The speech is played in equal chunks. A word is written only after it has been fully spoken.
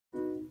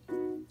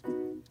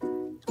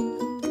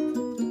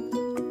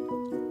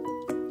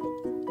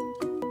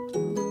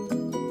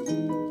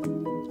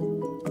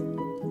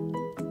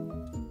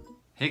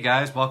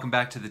guys, welcome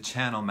back to the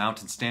channel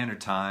Mountain Standard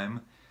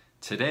Time.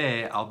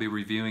 Today I'll be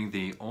reviewing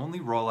the only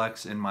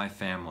Rolex in my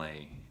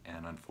family,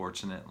 and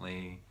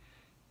unfortunately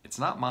it's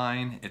not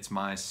mine, it's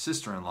my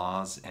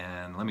sister-in-law's,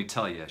 and let me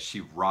tell you,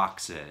 she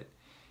rocks it.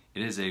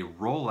 It is a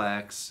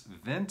Rolex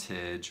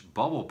vintage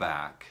bubble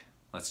back.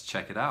 Let's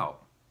check it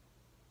out.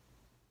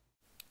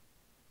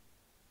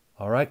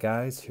 Alright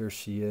guys, here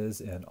she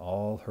is in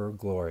all her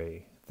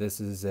glory. This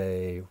is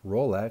a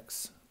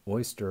Rolex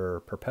Oyster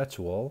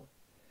Perpetual,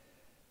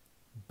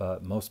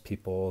 but most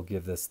people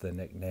give this the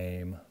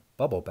nickname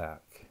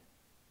Bubbleback.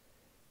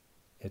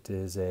 It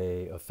is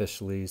a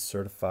officially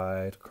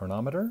certified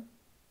chronometer.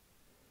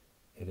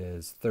 It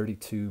is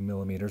 32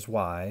 millimeters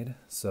wide,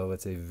 so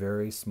it's a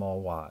very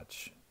small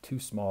watch. Too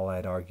small,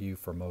 I'd argue,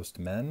 for most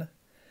men,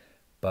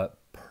 but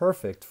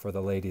perfect for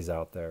the ladies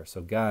out there.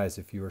 So guys,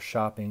 if you are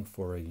shopping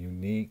for a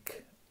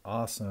unique,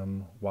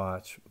 awesome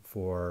watch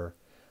for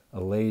a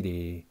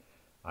lady,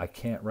 I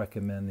can't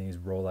recommend these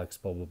Rolex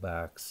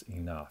Bubblebacks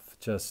enough.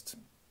 Just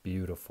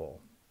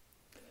beautiful.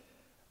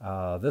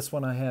 This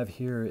one I have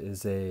here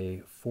is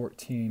a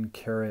 14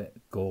 karat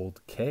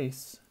gold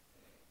case.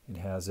 It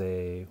has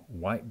a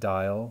white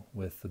dial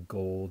with the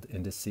gold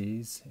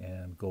indices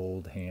and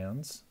gold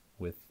hands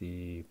with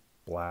the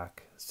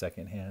black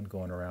second hand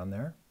going around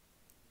there.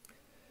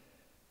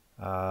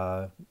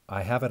 I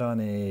have it on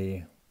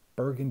a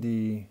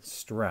burgundy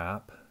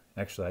strap.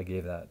 Actually, I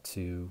gave that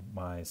to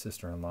my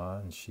sister-in-law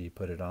and she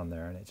put it on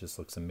there and it just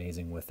looks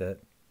amazing with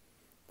it.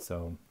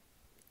 So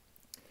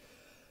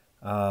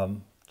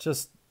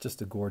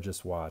just a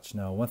gorgeous watch.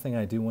 Now, one thing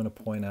I do want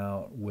to point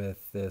out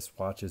with this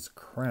watch's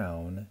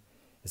crown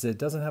is it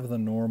doesn't have the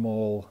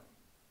normal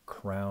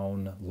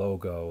crown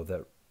logo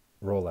that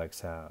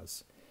Rolex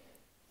has.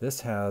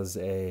 This has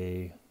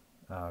a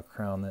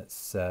crown that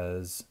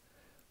says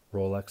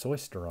Rolex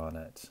Oyster on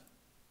it.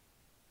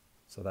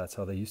 So that's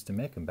how they used to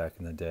make them back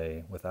in the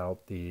day,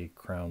 without the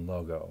crown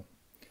logo.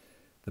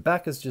 The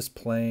back is just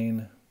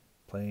plain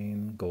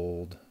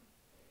gold,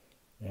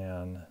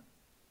 and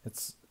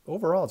it's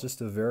overall just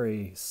a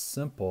very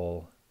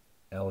simple,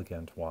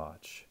 elegant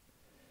watch.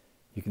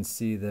 You can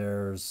see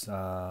there's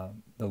the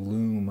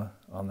lume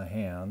on the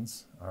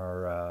hands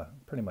are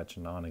pretty much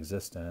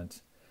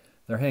non-existent.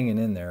 They're hanging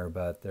in there,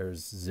 but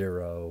there's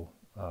zero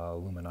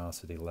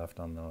luminosity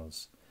left on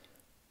those.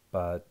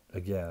 But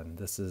again,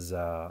 this is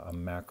a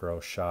macro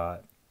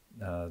shot.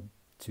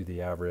 To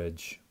the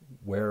average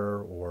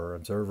wearer or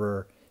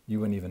observer, you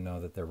wouldn't even know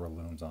that there were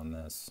looms on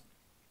this.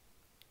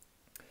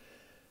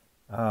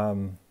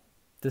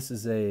 This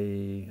is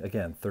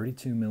again,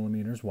 32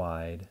 millimeters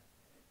wide.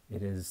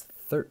 It is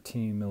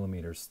 13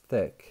 millimeters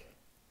thick,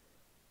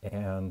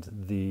 and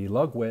the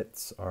lug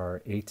widths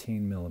are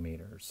 18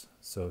 millimeters.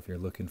 So if you're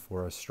looking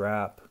for a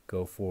strap,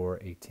 go for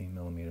 18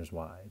 millimeters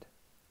wide.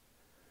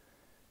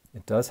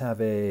 It does have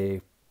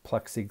a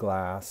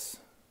plexiglass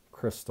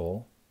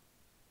crystal,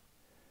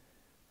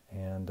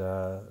 and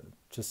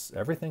just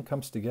everything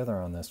comes together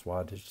on this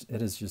watch.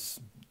 It is just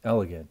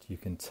elegant. You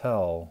can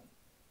tell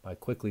by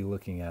quickly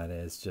looking at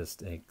it, it's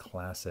just a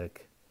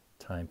classic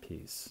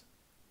timepiece.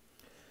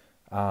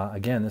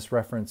 Again, this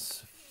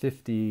reference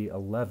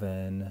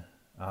 5011,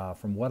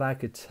 from what I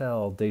could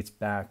tell, dates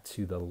back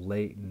to the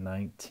late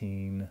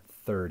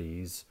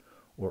 1930s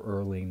or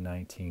early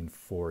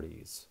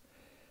 1940s.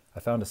 I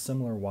found a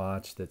similar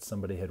watch that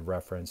somebody had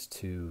referenced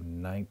to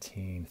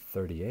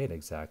 1938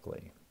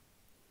 exactly.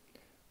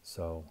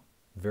 So,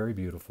 very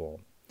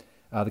beautiful.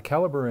 The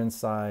caliber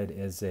inside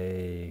is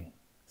a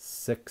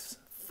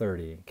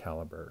 630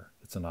 caliber.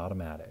 It's an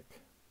automatic.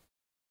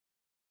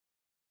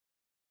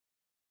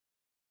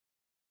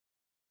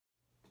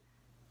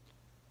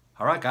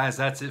 Alright guys,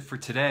 that's it for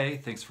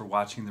today. Thanks for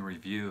watching the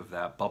review of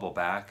that bubble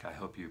back. I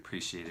hope you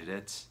appreciated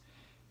it.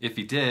 If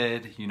you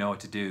did, you know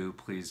what to do.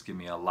 Please give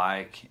me a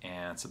like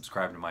and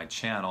subscribe to my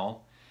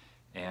channel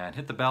and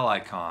hit the bell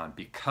icon,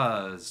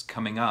 because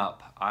coming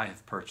up I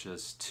have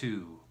purchased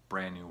 2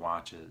 brand new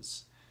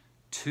watches,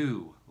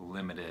 2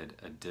 limited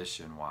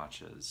edition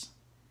watches.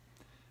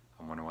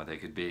 I wonder what they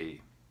could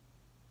be.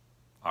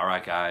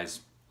 Alright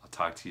guys, I'll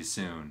talk to you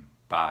soon.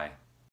 Bye.